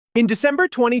In December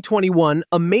 2021,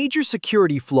 a major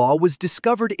security flaw was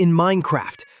discovered in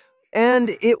Minecraft, and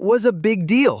it was a big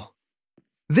deal.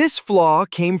 This flaw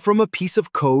came from a piece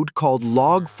of code called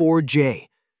Log4j,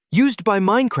 used by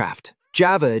Minecraft,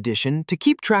 Java Edition, to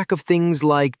keep track of things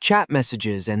like chat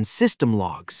messages and system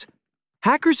logs.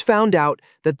 Hackers found out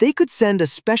that they could send a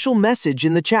special message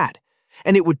in the chat,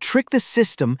 and it would trick the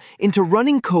system into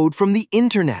running code from the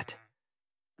internet.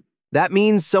 That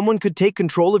means someone could take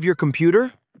control of your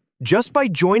computer just by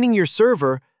joining your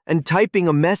server and typing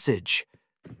a message.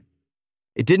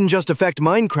 It didn't just affect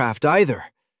Minecraft either.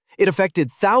 It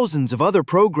affected thousands of other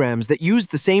programs that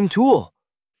used the same tool.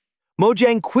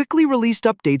 Mojang quickly released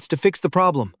updates to fix the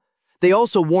problem. They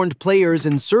also warned players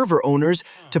and server owners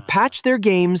to patch their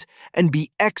games and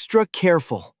be extra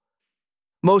careful.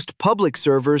 Most public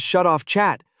servers shut off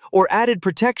chat or added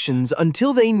protections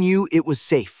until they knew it was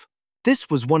safe.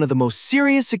 This was one of the most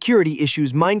serious security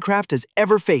issues Minecraft has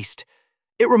ever faced.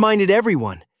 It reminded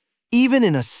everyone, even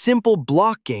in a simple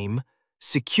block game,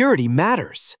 security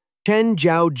matters. Chen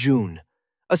Zhaojun,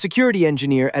 a security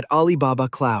engineer at Alibaba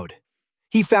Cloud.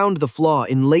 He found the flaw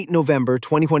in late November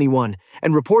 2021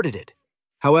 and reported it.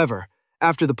 However,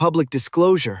 after the public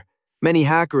disclosure, many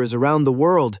hackers around the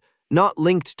world, not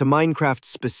linked to Minecraft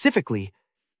specifically,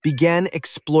 began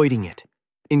exploiting it,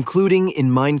 including in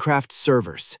Minecraft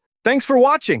servers. Thanks for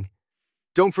watching!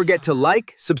 Don't forget to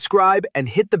like, subscribe, and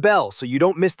hit the bell so you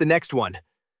don't miss the next one.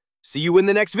 See you in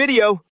the next video!